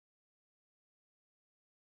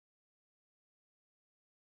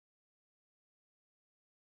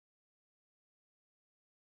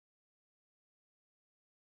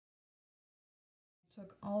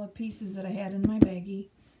Took all the pieces that I had in my baggie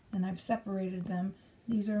and I've separated them.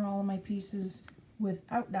 These are all my pieces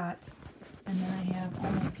without dots, and then I have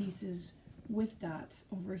all my pieces with dots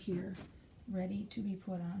over here ready to be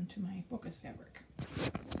put onto my focus fabric.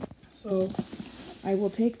 So I will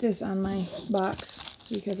take this on my box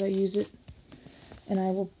because I use it, and I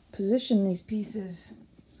will position these pieces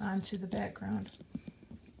onto the background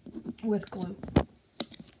with glue.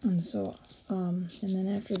 And so, and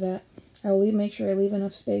then after that, I will make sure I leave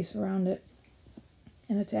enough space around it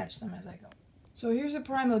and attach them as I go. So here's a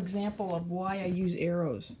prime example of why I use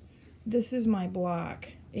arrows. This is my block,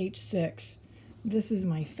 H6. This is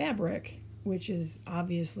my fabric, which is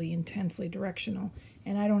obviously intensely directional.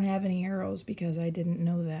 And I don't have any arrows because I didn't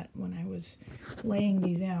know that when I was laying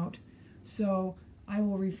these out. So I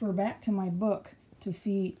will refer back to my book to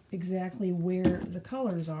see exactly where the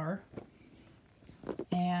colors are.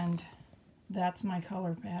 And that's my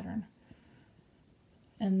color pattern.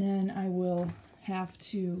 And then I will have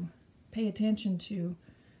to pay attention to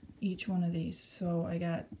each one of these. So I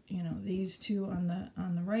got, you know, these two on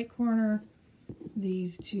the right corner,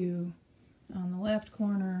 these two on the left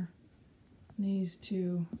corner, these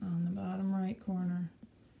two on the bottom right corner,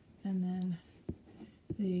 and then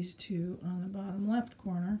these two on the bottom left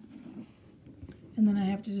corner. And then I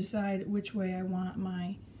have to decide which way I want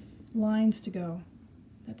my lines to go.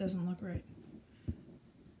 That doesn't look right.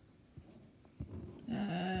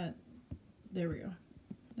 There we go.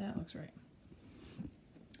 That looks right.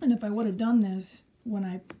 And if I would have done this when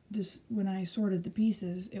I sorted the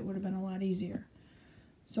pieces, it would have been a lot easier.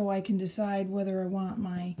 So I can decide whether I want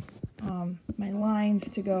my my lines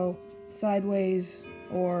to go sideways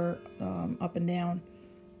or up and down,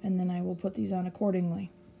 and then I will put these on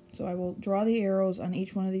accordingly. So I will draw the arrows on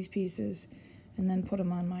each one of these pieces and then put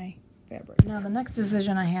them on my fabric. Now the next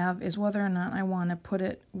decision I have is whether or not I want to put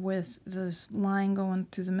it with this line going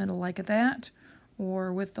through the middle like that,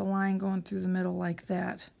 or with the line going through the middle like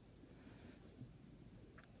that.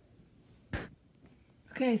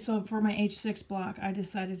 Okay, so for my H6 block, I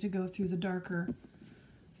decided to go through the darker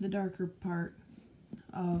part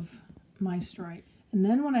of my stripe. And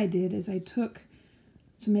then what I did is I took,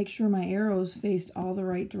 to make sure my arrows faced all the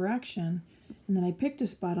right direction, and then I picked a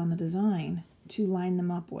spot on the design to line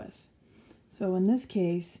them up with. So in this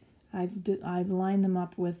case, I've lined them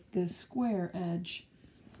up with this square edge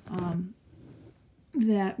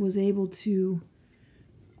that was able to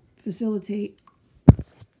facilitate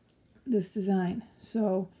this design.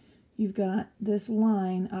 So you've got this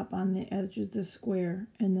line up on the edge of this square,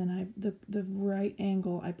 and then the right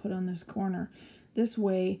angle I put on this corner. This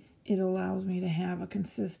way it allows me to have a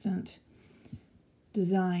consistent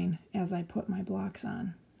design as I put my blocks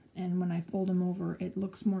on, and when I fold them over it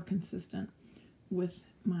looks more consistent with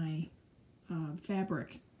my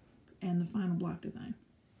fabric and the final block design.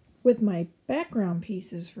 With my background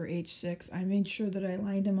pieces for H6, I made sure that I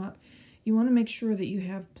lined them up. You want to make sure that you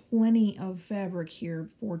have plenty of fabric here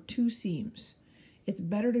for 2 seams. It's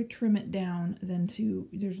better to trim it down than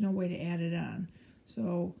there's no way to add it on.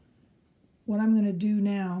 So what I'm going to do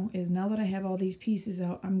now is, now that I have all these pieces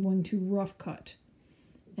out, I'm going to rough cut.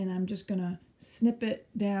 And I'm just going to snip it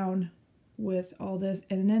down with all this,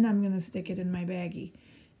 and then I'm going to stick it in my baggie.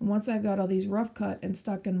 And once I've got all these rough cut and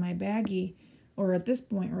stuck in my baggie, or at this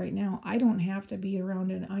point right now, I don't have to be around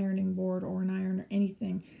an ironing board or an iron or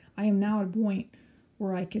anything. I am now at a point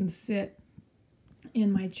where I can sit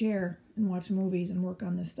in my chair and watch movies and work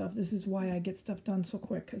on this stuff. This is why I get stuff done so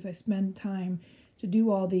quick, because I spend time to do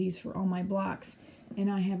all these for all my blocks. And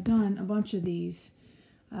I have done a bunch of these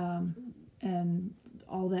and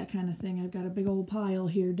all that kind of thing. I've got a big old pile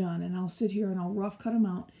here done, and I'll sit here and I'll rough cut them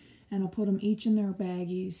out, and I'll put them each in their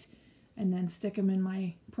baggies and then stick them in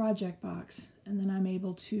my project box, and then I'm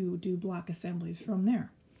able to do block assemblies from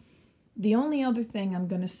there. The only other thing I'm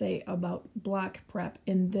going to say about block prep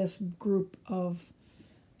in this group of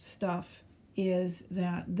stuff is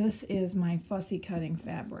that this is my fussy cutting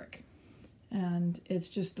fabric, and it's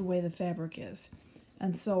just the way the fabric is.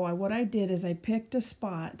 And so what I did is I picked a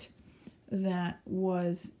spot that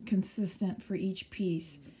was consistent for each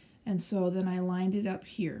piece, and so then I lined it up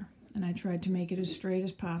here, and I tried to make it as straight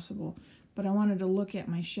as possible, but I wanted to look at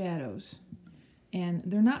my shadows, and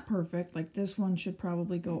they're not perfect. Like this one should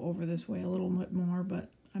probably go over this way a little bit more, but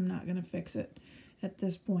I'm not going to fix it at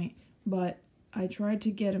this point. But I tried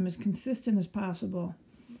to get them as consistent as possible,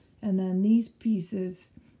 and then these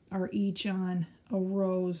pieces are each on a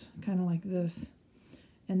rose, kind of like this,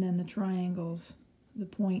 and then the triangles, the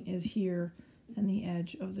point is here and the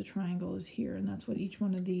edge of the triangle is here, and that's what each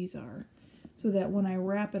one of these are. So that when I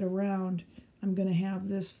wrap it around, I'm going to have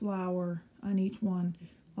this flower on each one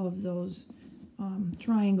of those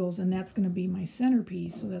triangles, and that's going to be my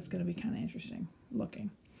centerpiece, so that's going to be kind of interesting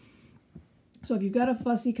looking. So if you've got a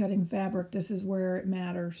fussy cutting fabric, this is where it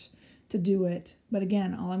matters to do it. But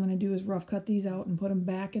again, all I'm going to do is rough cut these out and put them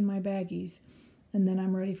back in my baggies, and then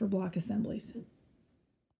I'm ready for block assemblies.